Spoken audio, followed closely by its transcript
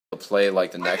play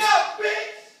like the next. Wake up, bitch!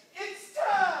 It's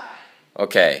time.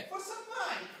 Okay. For some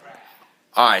Minecraft.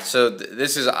 All right. So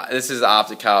this is the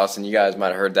Optic House, and you guys might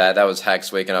have heard that. That was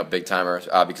Hex waking up big timer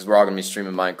because we're all gonna be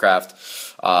streaming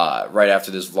Minecraft right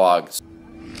after this vlog.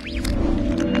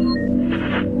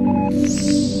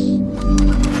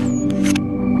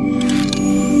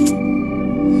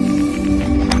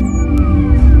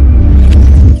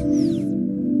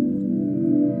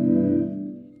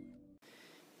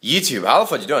 YouTube, how the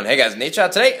fuck you doing? Hey guys,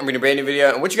 Nadeshot today. I'm bringing a brand new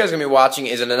video, and what you guys are gonna be watching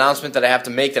is an announcement that I have to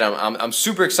make that I'm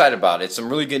super excited about. It's some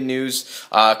really good news.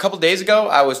 A couple days ago,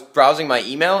 I was browsing my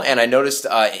email and I noticed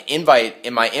an invite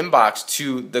in my inbox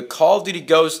to the Call of Duty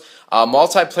Ghosts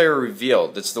multiplayer reveal.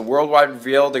 That's the worldwide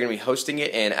reveal. They're gonna be hosting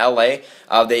it in LA.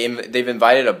 They've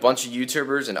invited a bunch of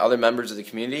YouTubers and other members of the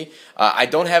community. I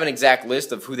don't have an exact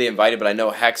list of who they invited, but I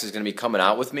know Hex is gonna be coming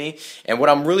out with me. And what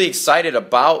I'm really excited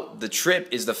about the trip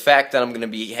is the fact that I'm gonna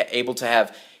be able to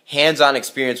have hands-on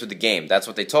experience with the game. That's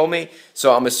what they told me.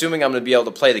 So I'm assuming I'm going to be able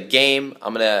to play the game.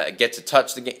 I'm going to get to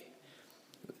touch the game.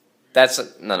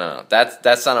 No.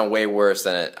 That's sounding way worse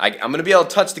than it. I'm going to be able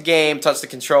to touch the game, touch the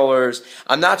controllers.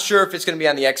 I'm not sure if it's going to be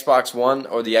on the Xbox One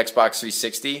or the Xbox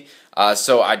 360.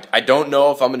 So I don't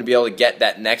know if I'm going to be able to get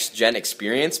that next-gen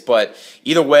experience, but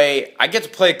either way, I get to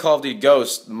play Call of Duty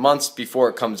Ghosts months before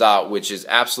it comes out, which is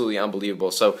absolutely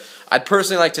unbelievable. So I'd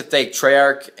personally like to thank Infinity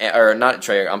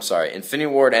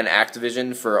Ward and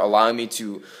Activision for allowing me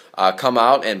to come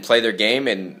out and play their game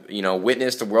and,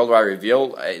 witness the worldwide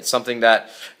reveal. It's something that,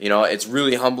 it's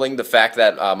really humbling, the fact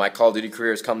that my Call of Duty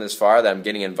career has come this far, that I'm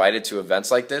getting invited to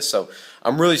events like this. So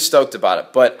I'm really stoked about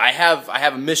it. But I have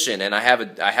a mission, and I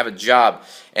have a job,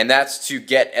 and that's to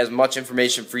get as much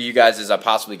information for you guys as I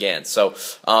possibly can. So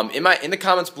in the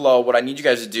comments below, what I need you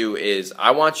guys to do is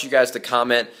I want you guys to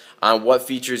comment on what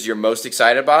features you're most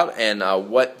excited about and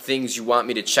what things you want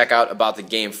me to check out about the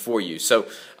game for you. So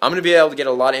I'm going to be able to get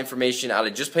a lot of information out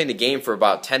of just playing the game for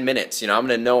about 10 minutes. I'm going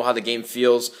to know how the game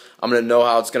feels. I'm going to know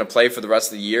how it's going to play for the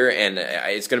rest of the year, and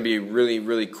it's going to be really,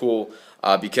 really cool.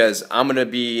 Because I'm going to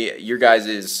be your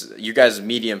guys'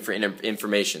 medium for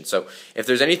information. So if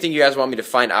there's anything you guys want me to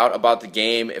find out about the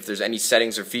game, if there's any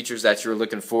settings or features that you're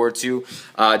looking forward to,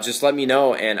 just let me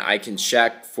know, and I can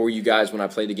check for you guys when I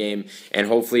play the game, and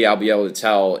hopefully I'll be able to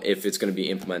tell if it's going to be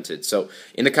implemented. So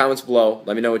in the comments below,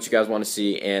 let me know what you guys want to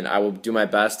see, and I will do my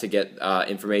best to get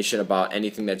information about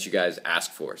anything that you guys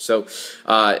ask for. So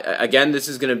again, this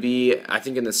is going to be, I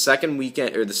think, in the second week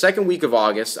of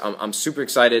August. I'm super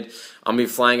excited. I'm going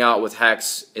to be flying out with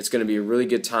Hex. It's going to be a really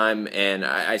good time, and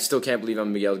I still can't believe I'm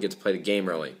going to be able to get to play the game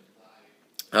early.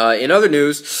 In other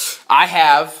news, I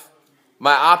have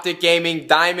my Optic Gaming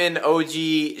Diamond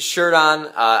OG shirt on.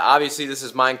 Obviously, this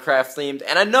is Minecraft themed,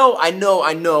 and I know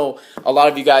a lot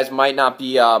of you guys might not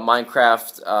be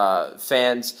Minecraft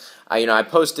fans. I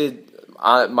posted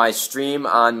my stream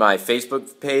on my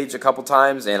Facebook page a couple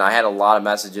times, and I had a lot of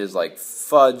messages like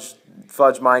fudge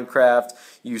Minecraft,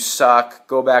 you suck,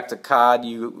 go back to COD,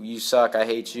 you suck, I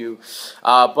hate you.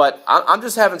 But I'm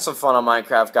just having some fun on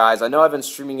Minecraft, guys. I know I've been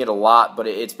streaming it a lot, but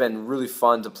it's been really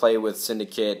fun to play with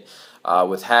Syndicate,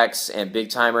 with Hex and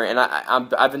Big Timer, and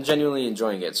I've been genuinely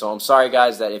enjoying it. So I'm sorry,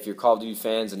 guys, that if you're Call of Duty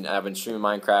fans and I've been streaming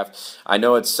Minecraft, I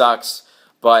know it sucks,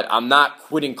 but I'm not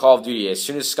quitting Call of Duty. As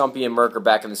soon as Scumpy and Merc are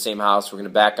back in the same house, we're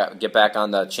going to get back on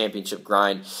the championship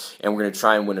grind, and we're going to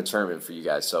try and win a tournament for you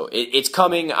guys. So it's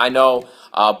coming, I know,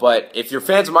 but if you're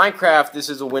fans of Minecraft, this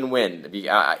is a win-win.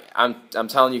 I'm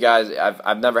telling you guys,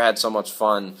 I've never had so much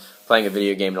fun playing a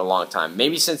video game in a long time.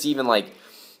 Maybe since even like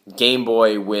Game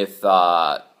Boy with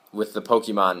the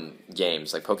Pokemon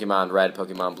games, like Pokemon Red,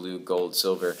 Pokemon Blue, Gold,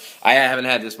 Silver. I haven't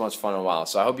had this much fun in a while,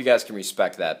 so I hope you guys can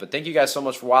respect that. But thank you guys so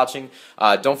much for watching.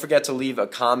 Don't forget to leave a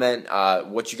comment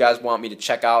what you guys want me to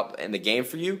check out in the game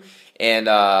for you. And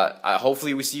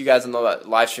hopefully we see you guys in the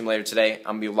live stream later today. I'm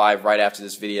going to be live right after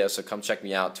this video, so come check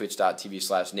me out,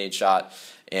 twitch.tv/Nadeshot,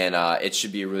 and it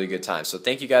should be a really good time. So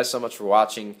thank you guys so much for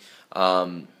watching.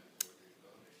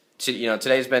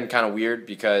 Today's been kind of weird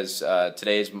because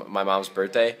today's my mom's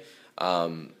birthday.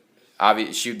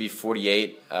 Obviously, she would be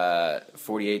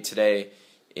 48 today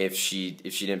if she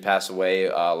didn't pass away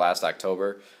last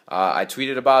October. I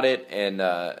tweeted about it, and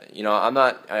I'm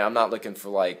not looking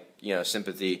for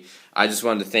sympathy. I just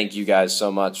wanted to thank you guys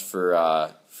so much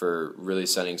for really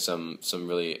sending some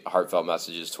really heartfelt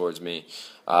messages towards me.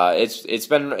 It's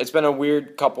been a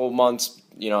weird couple of months,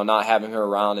 not having her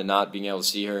around and not being able to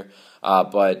see her.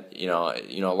 But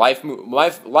life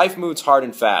moves hard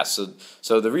and fast.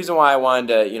 So the reason why I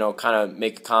wanted to kind of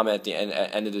make a comment at the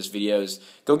end of this video is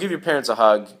go give your parents a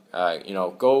hug.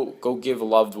 Go give a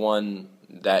loved one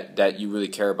that you really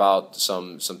care about,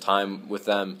 some time with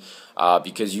them,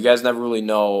 because you guys never really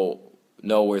know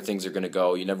where things are going to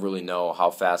go. You never really know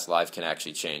how fast life can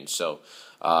actually change. So,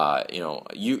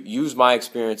 you use my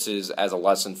experiences as a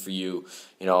lesson for you.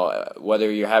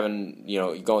 Whether you're having,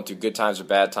 you're going through good times or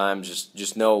bad times,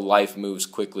 just know life moves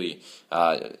quickly.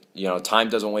 Time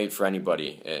doesn't wait for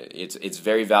anybody. It's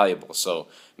very valuable. So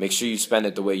make sure you spend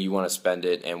it the way you want to spend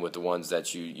it, and with the ones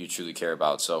that you truly care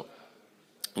about. So,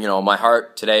 my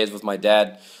heart today is with my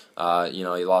dad. He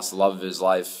lost the love of his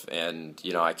life, and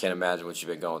I can't imagine what you've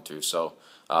been going through. So,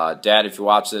 Dad, if you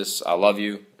watch this, I love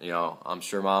you. I'm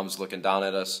sure Mom's looking down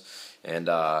at us, and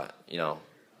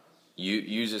you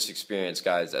use this experience,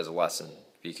 guys, as a lesson,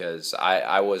 because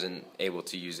I wasn't able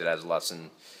to use it as a lesson,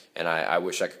 and I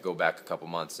wish I could go back a couple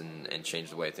months and change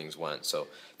the way things went. So,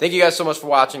 thank you guys so much for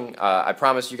watching. I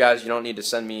promise you guys, you don't need to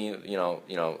send me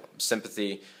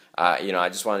sympathy. I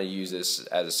just wanted to use this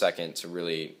as a second to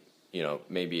really,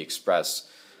 maybe express,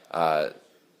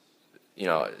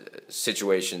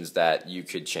 situations that you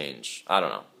could change. I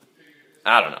don't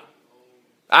know.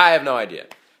 I have no idea.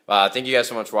 Thank you guys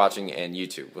so much for watching, and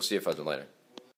YouTube. We'll see you further later.